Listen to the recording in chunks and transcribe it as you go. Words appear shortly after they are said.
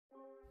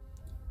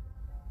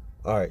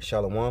All right,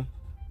 Shalom.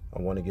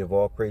 I want to give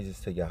all praises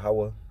to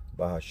Yahawah,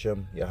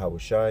 BaHaSham,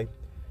 Yahawashi,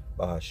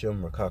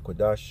 BaHaSham, Rawchaa,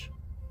 Qadash.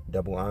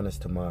 Double honors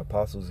to my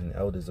apostles and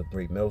elders of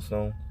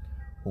GreatMillStone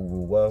who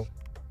rule well.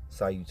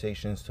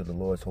 Salutations to the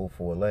Lord's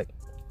hopeful elect,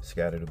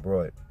 scattered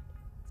abroad.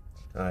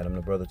 All right, I'm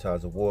the brother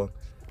Ties of War,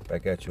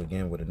 back at you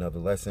again with another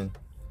lesson.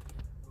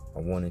 I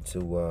wanted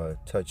to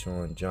touch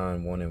on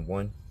John 1 and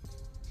 1.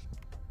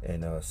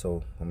 And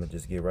so I'm going to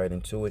just get right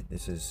into it.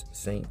 This is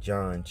St.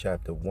 John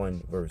chapter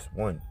 1, verse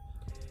 1.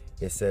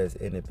 It says,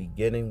 in the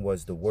beginning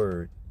was the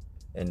Word,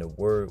 and the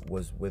Word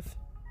was with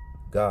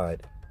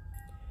God,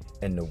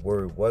 and the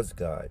Word was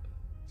God.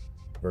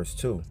 Verse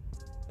 2,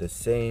 the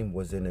same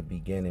was in the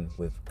beginning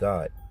with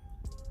God.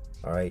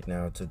 All right,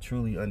 now to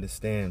truly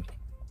understand,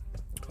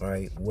 all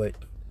right, what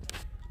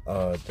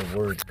the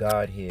word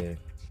God here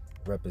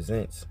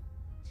represents,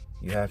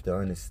 you have to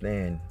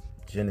understand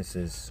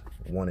Genesis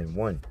 1 and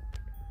 1.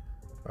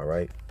 All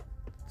right,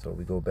 so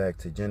we go back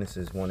to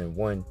Genesis 1 and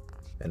 1,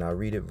 and I'll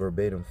read it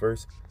verbatim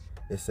first.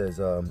 It says,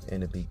 in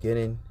the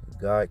beginning,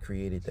 God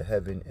created the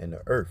heaven and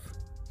the earth.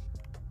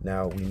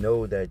 Now, we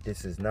know that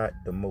this is not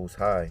the Most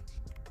High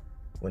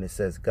when it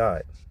says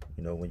God.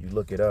 You know, when you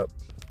look it up,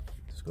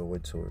 let's go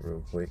into it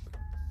real quick.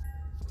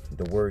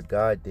 The word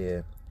God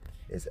there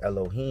is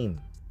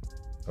Elohim,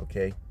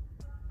 okay?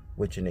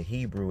 Which in the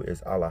Hebrew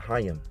is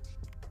Elohim,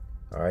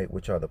 all right?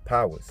 Which are the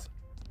powers,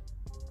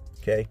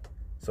 okay?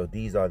 So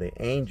these are the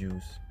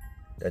angels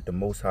that the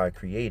Most High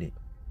created,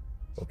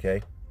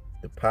 okay?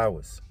 The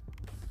powers.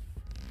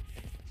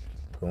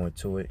 Go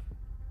into it.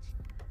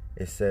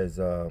 It says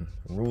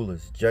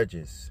rulers,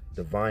 judges,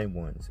 divine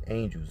ones,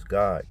 angels,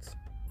 gods,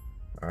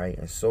 all right,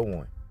 and so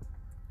on.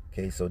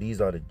 Okay, so these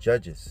are the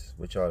judges,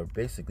 which are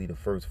basically the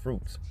first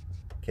fruits.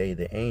 Okay,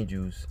 the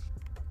angels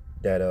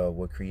that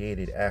were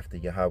created after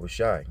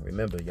Yahawashi.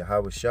 Remember,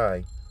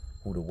 Yahawashi,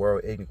 who the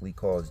world ignorantly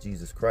calls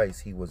Jesus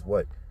Christ, he was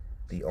what?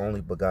 The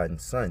only begotten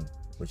Son,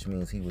 which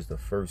means he was the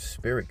first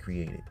spirit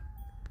created.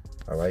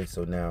 All right,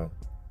 so now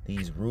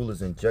these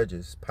rulers and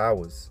judges,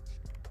 powers,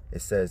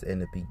 it says, in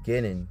the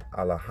beginning,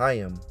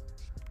 Elohim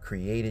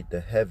created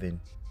the heaven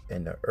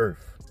and the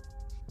earth.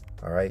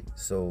 All right,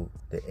 so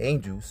the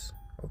angels,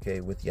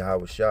 okay, with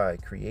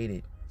Yahawashi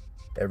created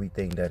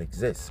everything that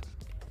exists.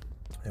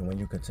 And when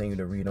you continue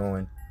to read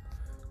on,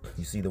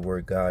 you see the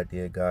word God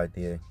there, God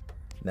there.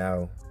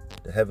 Now,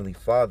 the Heavenly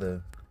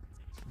Father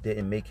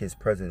didn't make his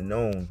presence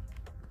known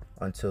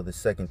until the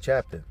second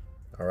chapter,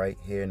 all right,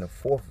 here in the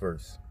 4th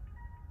verse,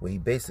 where he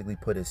basically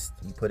put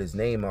his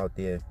name out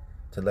there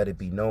to let it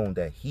be known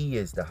that he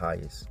is the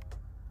highest,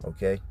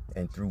 okay?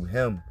 And through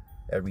him,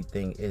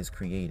 everything is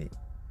created,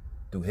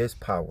 through his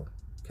power,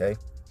 okay?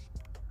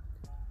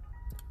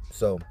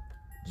 So,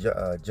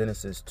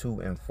 Genesis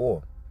 2 and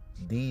 4,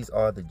 these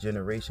are the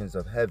generations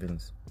of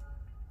heavens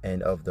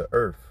and of the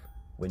earth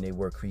when they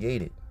were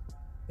created,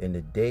 in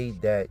the day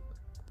that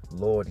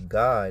Lord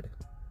God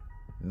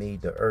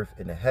made the earth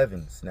and the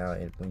heavens. Now,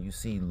 when you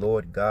see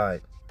Lord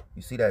God,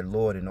 you see that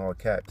Lord in all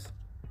caps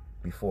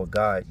before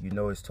God, you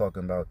know it's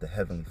talking about the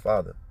Heavenly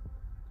Father,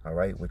 all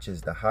right, which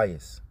is the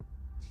highest,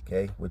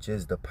 okay, which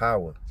is the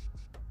power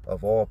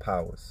of all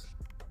powers,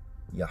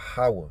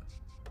 Yahawah,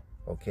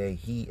 okay,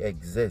 he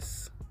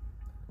exists.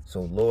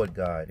 So Lord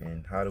God,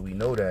 and how do we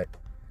know that?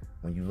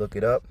 When you look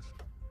it up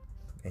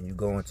and you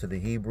go into the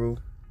Hebrew,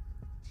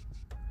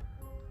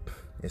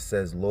 it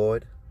says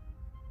Lord,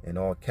 in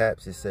all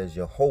caps it says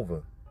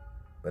Jehovah,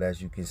 but as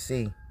you can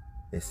see,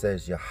 it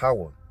says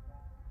Yahawah,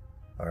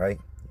 all right,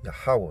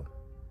 Yahawah.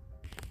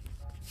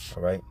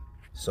 All right,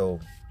 so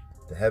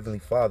the Heavenly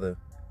Father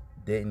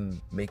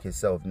didn't make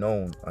himself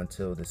known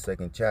until the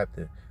 2nd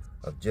chapter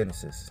of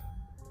Genesis.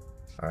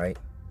 All right,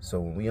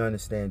 so when we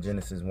understand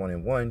Genesis 1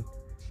 and 1,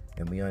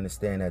 and we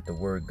understand that the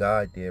word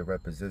God there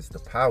represents the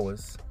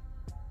powers,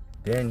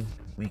 then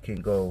we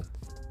can go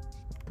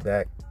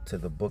back to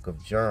the book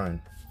of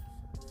John,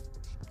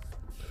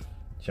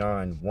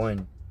 John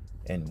 1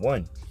 and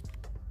 1.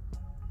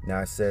 Now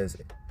it says,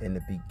 in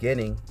the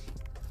beginning,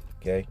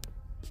 okay,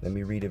 let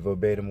me read it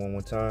verbatim one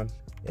more time.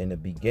 In the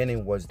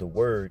beginning was the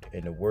Word,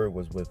 and the Word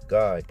was with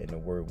God, and the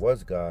Word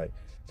was God.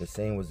 The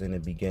same was in the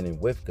beginning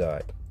with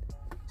God.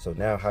 So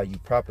now how you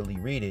properly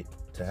read it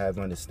to have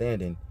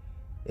understanding,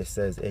 it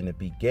says, in the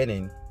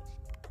beginning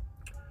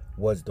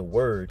was the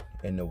Word,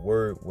 and the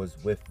Word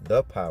was with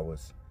the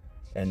powers,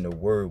 and the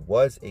Word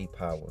was a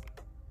power.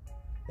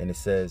 And it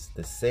says,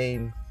 the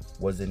same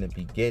was in the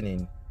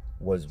beginning,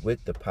 was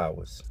with the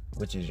powers,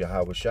 which is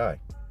Yahawashi.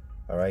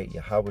 All right,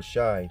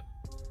 Yahawashi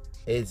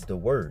is the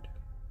word,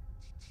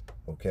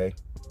 okay?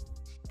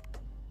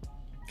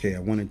 Okay, I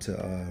wanted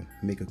to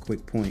make a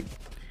quick point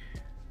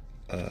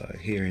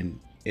here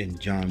in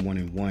John 1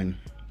 and 1.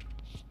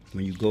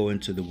 When you go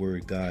into the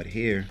word God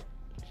here,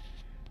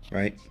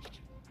 right,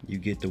 you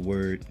get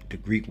the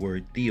Greek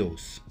word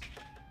theos,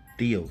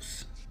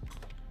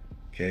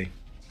 okay?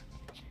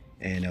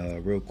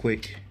 And real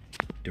quick,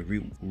 the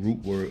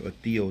root word of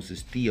theos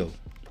is theo,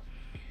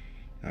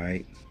 all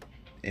right?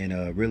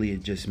 And really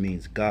it just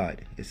means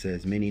God. It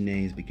says many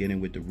names beginning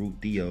with the root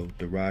theo,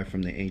 derived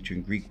from the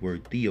ancient Greek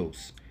word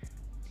theos,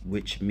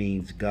 which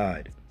means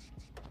God.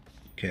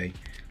 Okay,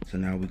 so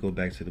now we go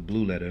back to the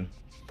blue letter.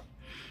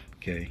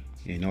 Okay,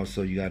 and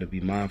also you got to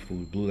be mindful,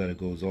 the blue letter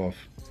goes off.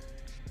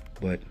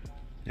 But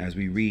as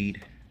we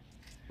read,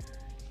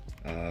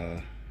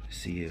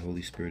 see it,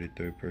 Holy Spirit in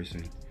third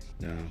person.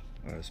 Now,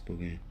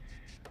 spoken.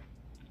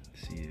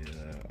 See,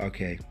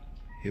 okay,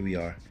 here we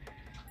are.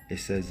 It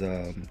says,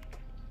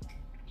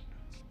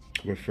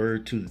 refer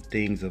to the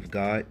things of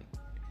God,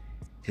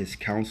 his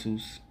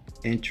counsels,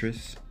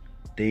 interests,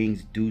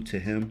 things due to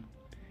him,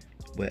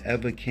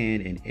 whatever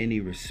can in any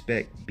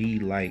respect be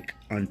like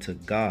unto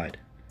God,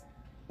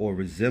 or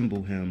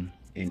resemble him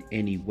in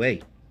any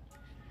way.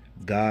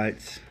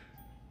 God's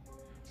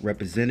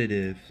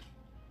representative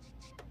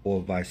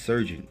or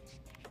vicegerent.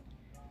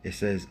 It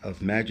says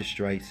of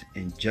magistrates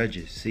and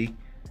judges. See,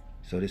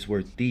 so this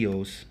word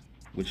theos,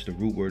 which the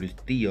root word is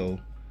theo,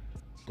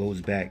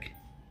 goes back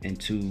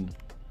into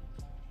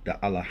the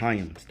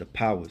Alahims, the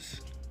powers,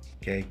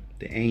 okay,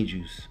 the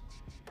angels,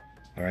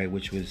 all right,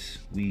 which was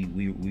we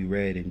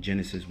read in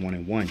Genesis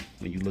 1:1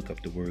 when you look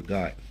up the word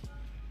God.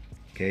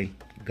 Okay,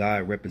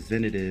 God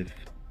representative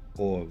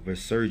or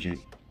vicegerent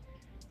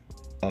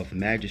of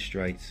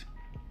magistrates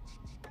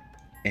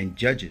and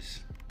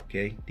judges.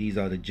 Okay, these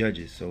are the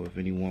judges. So if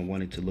anyone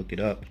wanted to look it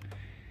up,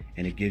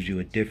 and it gives you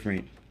a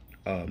different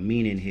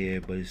meaning here,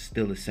 but it's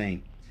still the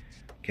same.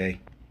 Okay,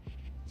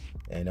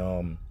 and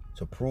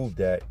to prove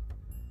that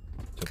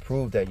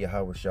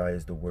Yahawashi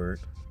is the word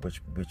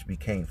which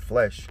became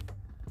flesh,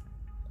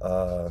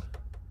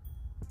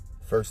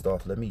 first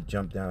off, let me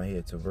jump down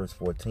here to verse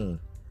 14.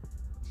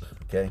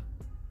 Okay,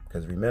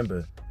 because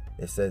remember,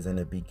 it says in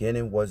the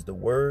beginning was the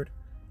word,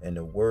 and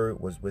the word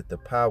was with the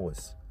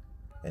powers,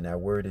 and that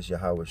word is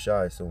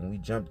Yahawashi. So when we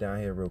jump down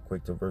here real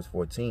quick to verse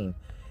 14,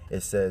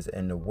 it says,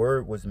 and the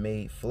word was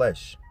made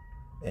flesh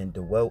and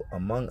dwelt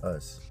among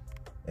us,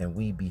 and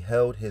we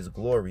beheld his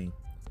glory,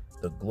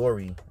 the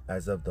glory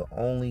as of the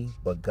only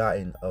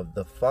begotten of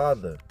the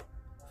Father,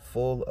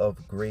 full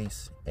of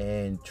grace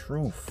and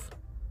truth.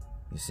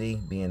 You see,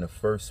 being the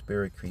first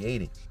spirit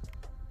created,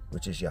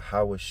 which is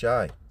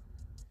Yahawashi.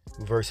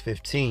 Verse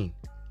 15,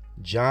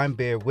 John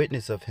bare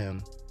witness of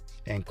him,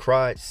 and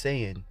cried,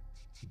 saying,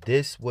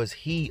 this was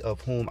he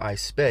of whom I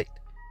spake,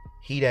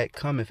 he that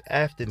cometh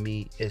after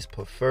me is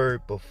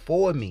preferred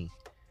before me,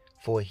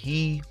 for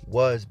he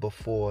was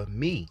before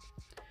me.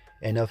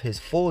 And of his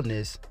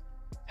fullness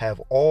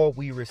have all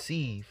we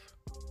receive,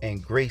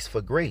 and grace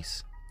for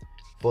grace.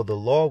 For the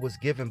law was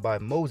given by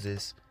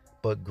Moses,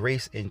 but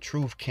grace and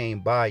truth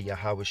came by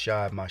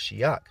Yahawashi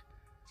Mashiach.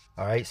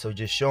 All right, so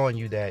just showing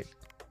you that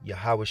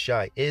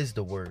Yahawashi is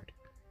the word,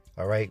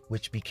 all right,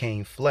 which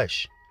became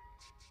flesh.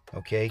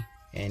 Okay,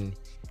 and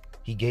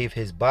he gave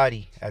his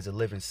body as a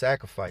living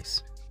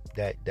sacrifice,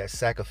 that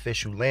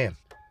sacrificial lamb.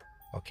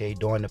 Okay,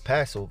 during the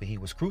Passover, he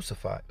was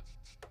crucified,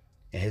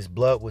 and his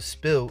blood was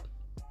spilled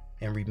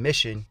in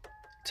remission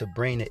to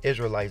bring the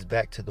Israelites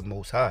back to the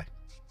Most High,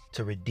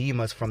 to redeem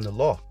us from the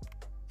law,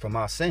 from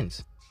our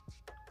sins.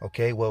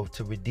 Okay, well,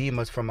 to redeem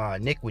us from our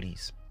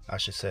iniquities, I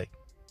should say.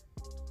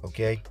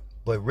 Okay,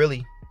 but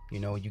really, you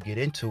know, you get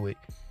into it,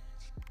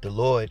 the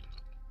Lord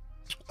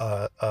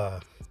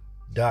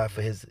died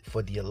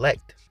for the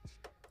elect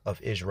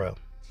of Israel.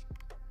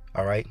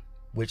 All right,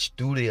 which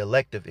through the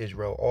elect of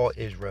Israel, all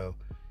Israel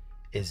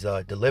is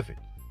delivered,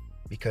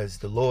 because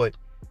the Lord,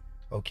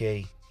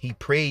 okay, he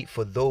prayed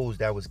for those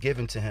that was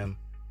given to him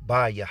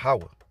by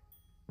Yahawah,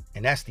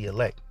 and that's the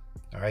elect.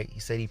 All right, he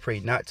said he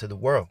prayed not to the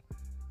world.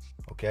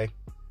 Okay,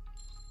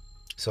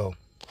 so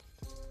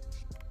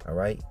all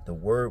right, the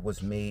word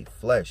was made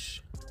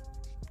flesh.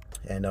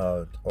 And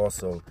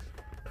also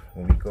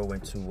when we go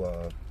into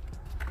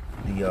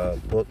the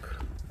book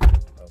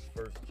of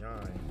 1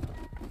 John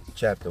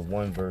chapter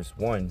 1 verse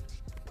 1,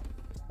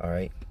 all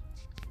right,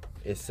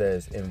 it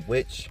says, in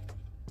which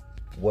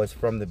was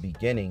from the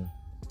beginning,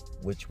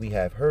 which we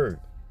have heard,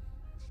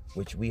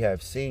 which we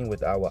have seen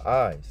with our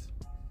eyes,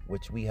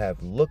 which we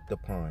have looked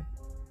upon,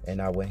 and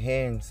our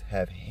hands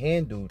have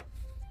handled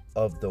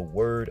of the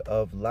word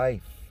of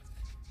life.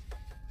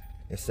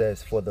 It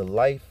says, for the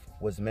life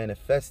was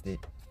manifested,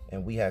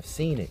 and we have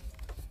seen it,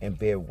 and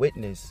bear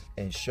witness,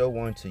 and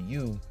show unto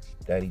you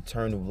that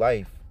eternal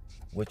life,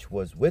 which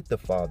was with the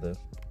Father,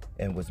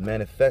 and was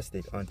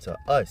manifested unto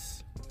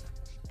us.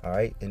 All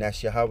right, and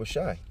that's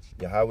Yahawashi.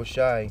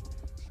 Yahawashi,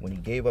 when he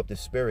gave up the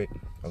spirit,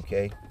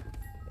 okay,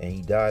 and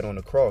he died on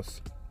the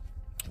cross,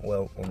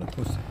 well, on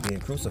the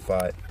being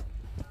crucified,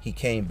 he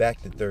came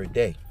back the third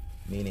day,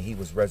 meaning he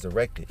was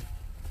resurrected.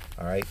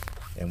 All right,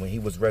 and when he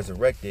was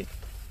resurrected,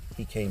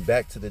 he came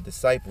back to the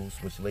disciples,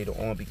 which later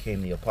on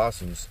became the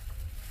apostles.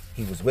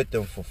 He was with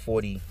them for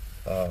 40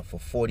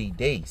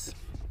 days.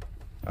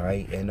 All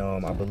right, and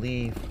I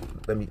believe,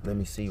 let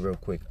me see real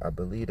quick. I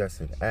believe that's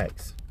in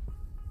Acts.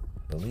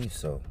 I believe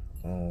so.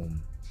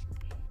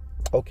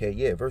 Okay,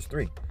 yeah, verse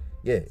 3.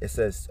 Yeah, it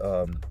says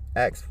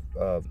Acts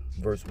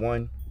verse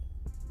 1,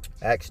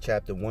 Acts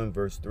chapter 1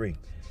 verse 3.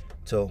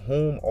 to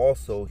whom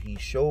also he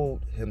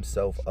showed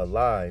himself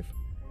alive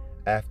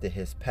after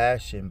his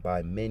passion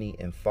by many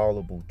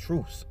infallible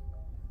truths,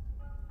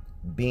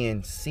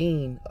 being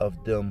seen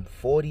of them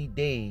 40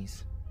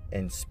 days,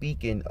 and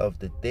speaking of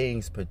the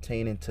things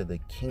pertaining to the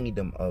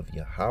kingdom of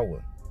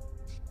Yahawah.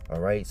 All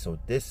right, so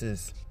this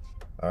is,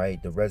 all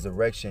right, the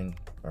resurrection,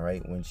 all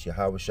right, when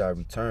Yahawashi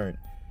returned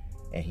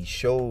and he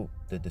showed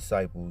the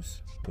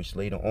disciples, which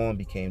later on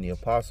became the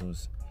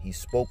apostles, he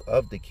spoke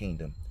of the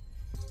kingdom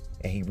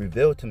and he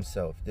revealed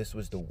himself. This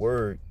was the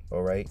word,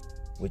 all right,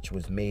 which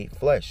was made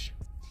flesh.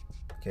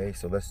 Okay,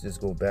 so let's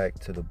just go back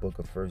to the book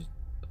of First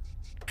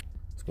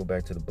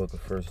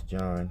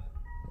John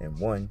and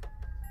 1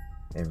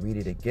 and read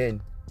it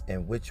again.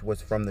 And which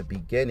was from the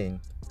beginning,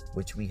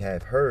 which we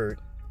have heard,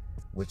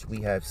 which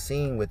we have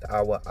seen with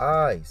our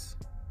eyes,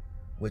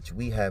 which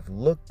we have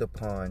looked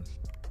upon,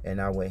 and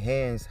our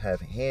hands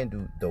have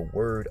handled the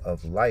word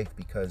of life.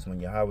 Because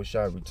when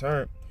Yahawashi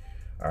returned,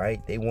 all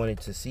right, they wanted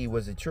to see,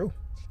 was it true?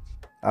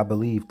 I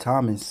believe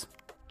Thomas,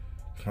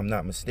 if I'm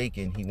not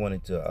mistaken, he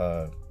wanted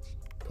to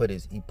put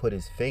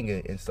his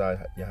finger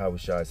inside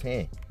Yahawashi's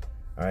hand.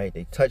 All right,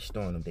 they touched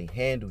on him, they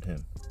handled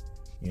him,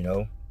 you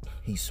know,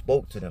 he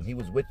spoke to them. He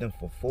was with them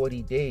for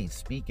 40 days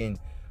speaking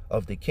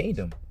of the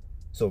kingdom.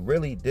 So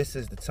really, this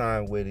is the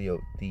time where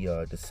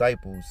the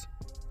disciples,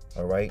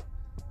 all right,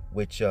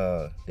 which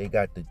they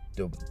got the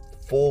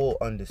full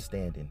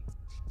understanding.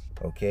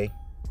 Okay,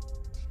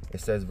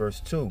 it says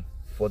verse 2,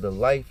 for the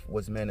life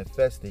was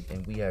manifested,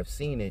 and we have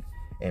seen it,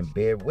 and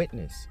bear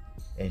witness,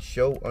 and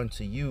show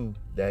unto you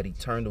that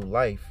eternal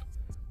life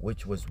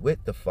which was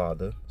with the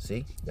Father,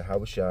 see,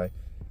 Yahawashi,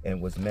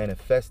 and was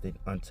manifested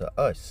unto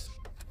us.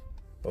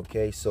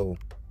 Okay, so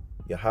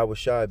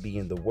Yahawashi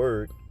being the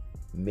word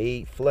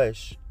made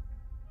flesh.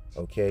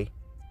 Okay,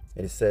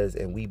 and it says,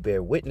 and we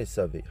bear witness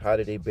of it. How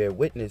did they bear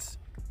witness?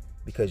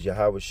 Because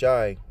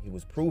Yahawashi, he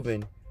was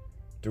proven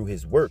through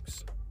his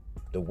works.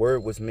 The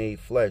word was made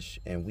flesh,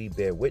 and we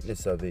bear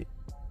witness of it.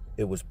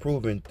 It was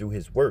proven through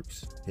his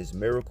works, his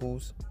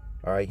miracles,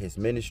 all right, his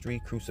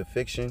ministry,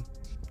 crucifixion,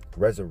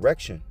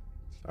 resurrection.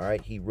 All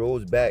right, he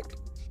rose back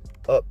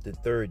up the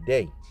third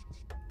day.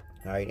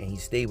 All right, and he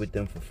stayed with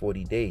them for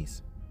 40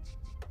 days.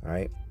 All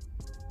right,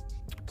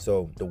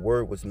 so the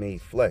word was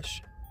made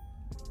flesh.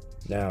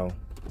 Now,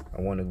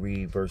 I want to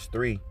read verse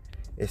 3.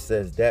 It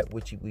says, that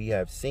which we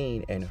have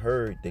seen and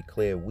heard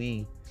declare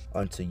we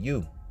unto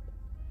you,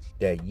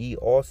 that ye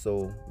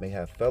also may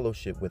have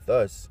fellowship with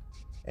us.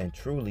 And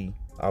truly,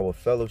 our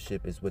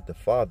fellowship is with the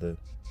Father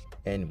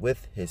and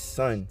with his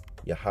Son,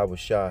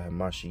 Yahawashi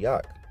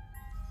HaMashiach.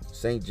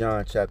 St.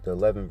 John chapter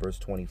 11, verse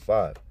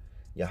 25.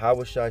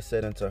 Yahawashi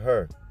said unto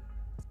her,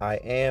 I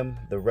am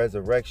the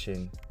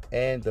resurrection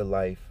and the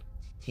life.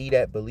 He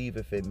that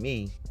believeth in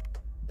me,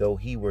 though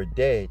he were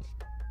dead,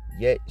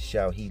 yet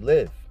shall he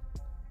live.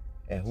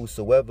 And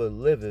whosoever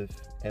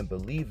liveth and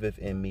believeth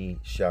in me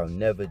shall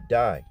never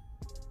die.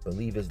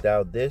 Believest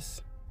thou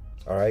this?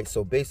 All right,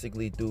 so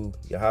basically through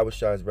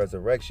Yahawashi's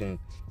resurrection,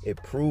 it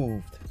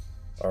proved,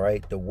 all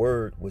right, the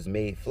word was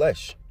made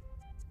flesh.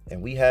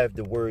 And we have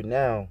the word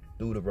now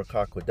through the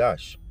Rawchaa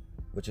Qadash,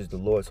 which is the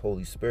Lord's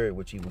Holy Spirit,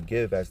 which he will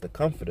give as the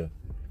comforter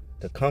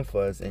to comfort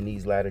us in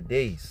these latter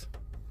days.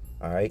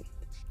 All right,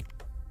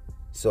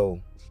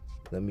 so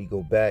let me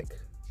go back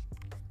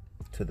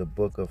to the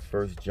book of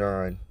First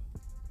John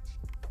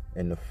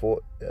and the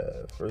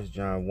 1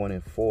 John 1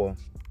 and 4.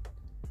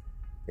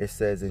 It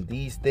says, in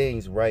these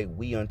things write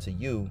we unto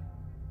you,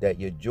 that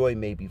your joy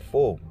may be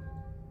full.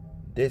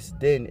 This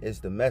then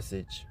is the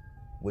message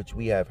which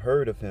we have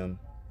heard of him,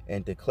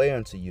 and declare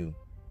unto you,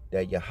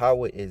 that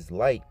Yahawah is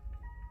light,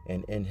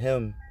 and in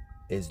him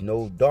is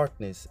no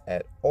darkness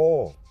at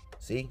all.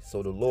 See,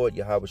 so the Lord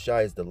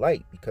Yahawashi is the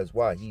light, because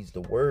why? He's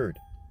the word.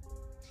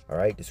 All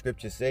right, the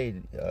scriptures say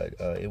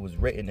it was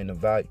written in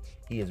the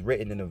he is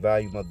written in the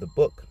volume of the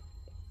book.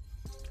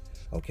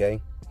 Okay,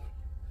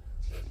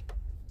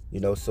 you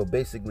know, so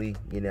basically,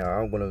 you know,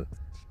 I'm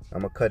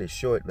gonna cut it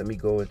short. Let me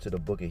go into the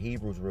book of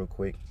Hebrews real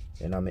quick,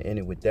 and I'm gonna end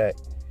it with that,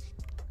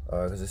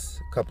 because there's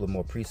a couple of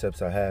more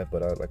precepts I have,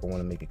 but I want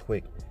to make it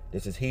quick.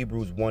 This is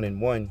Hebrews 1 and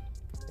 1.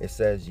 It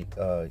says,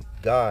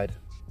 God,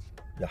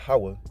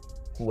 Yahawah,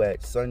 who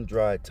at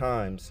sundry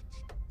times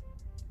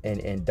and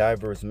in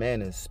diverse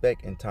manners spake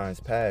in times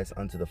past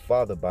unto the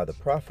Father by the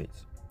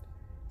prophets,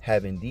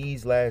 having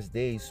these last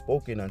days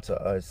spoken unto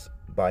us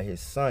by his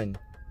Son,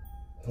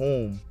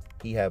 whom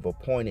he have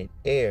appointed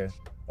heir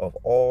of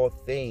all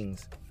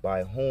things,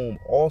 by whom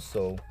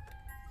also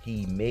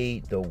he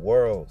made the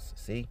worlds.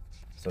 See,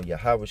 so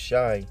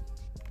Yahawashi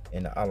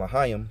and the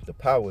Alahayim, the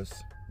powers,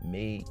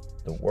 made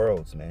the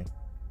worlds, man.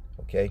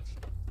 Okay,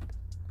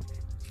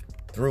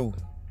 through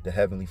the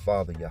Heavenly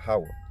Father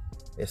Yahawah.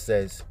 It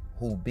says,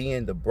 who being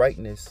in the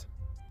brightness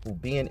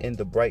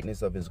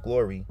of his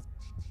glory,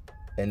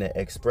 and the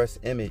express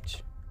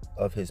image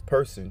of his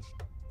person,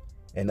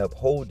 and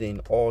upholding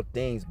all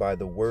things by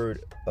the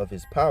word of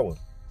his power,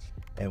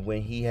 and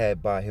when he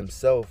had by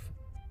himself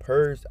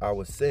purged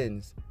our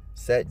sins,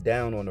 sat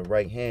down on the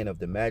right hand of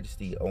the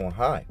majesty on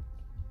high.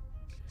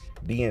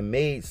 being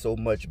made so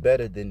much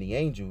better than the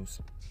angels,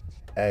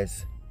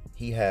 as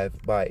he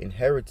have by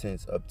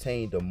inheritance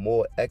obtained a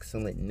more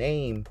excellent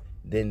name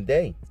than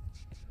they.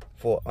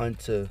 For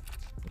unto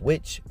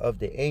which of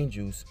the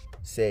angels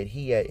said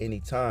he at any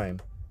time,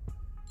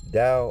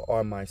 Thou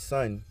art my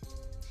son,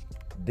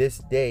 this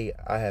day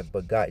I have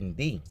begotten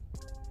thee?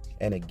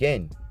 And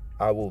again,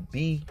 I will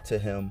be to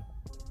him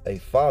a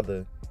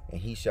father,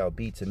 and he shall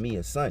be to me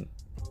a son.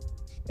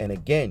 And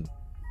again,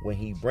 when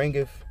he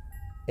bringeth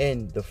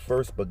in the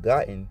first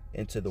begotten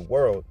into the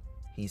world,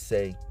 he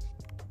say,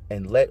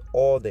 And let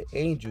all the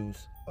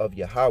angels of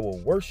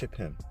Yahawah worship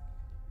him.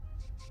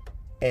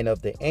 And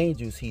of the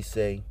angels he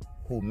say,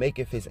 Who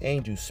maketh his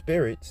angels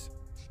spirits,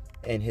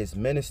 and his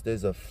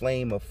ministers a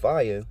flame of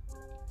fire.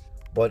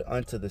 But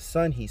unto the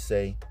Son he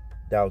say,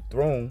 Thou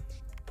throne,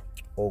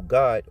 O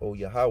God, O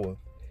Yahawah,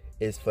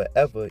 is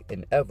forever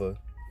and ever.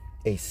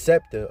 A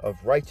scepter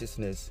of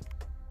righteousness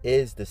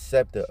is the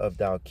scepter of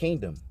thy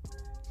kingdom.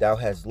 Thou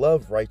hast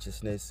loved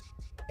righteousness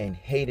and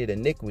hated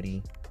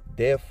iniquity.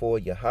 Therefore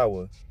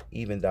Yahawah,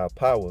 even thy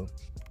power,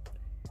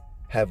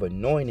 have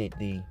anointed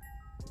thee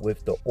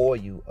with the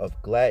oil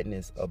of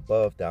gladness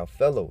above thy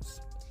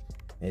fellows.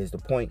 And here's the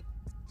point.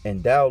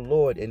 And thou,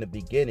 Lord, in the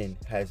beginning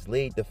hast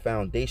laid the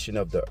foundation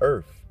of the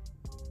earth,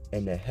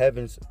 and the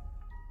heavens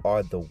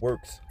are the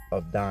works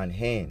of thine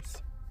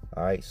hands.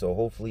 All right, so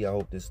hopefully, I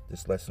hope this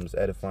lesson was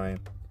edifying.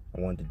 I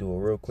wanted to do a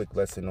real quick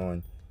lesson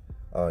on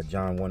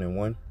John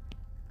 1:1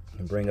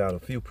 and bring out a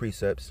few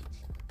precepts.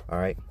 All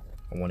right,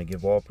 I want to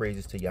give all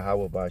praises to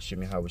Yahawah,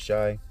 BaHaSham,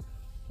 Yahawashi,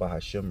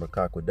 BaHaSham,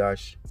 Rawchaa,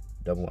 Qadash.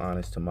 Double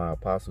honors to my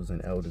apostles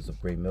and elders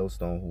of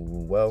GreatMillStone who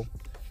rule well.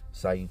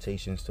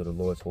 Salutations to the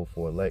Lord's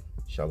hopeful elect.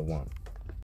 Shalom.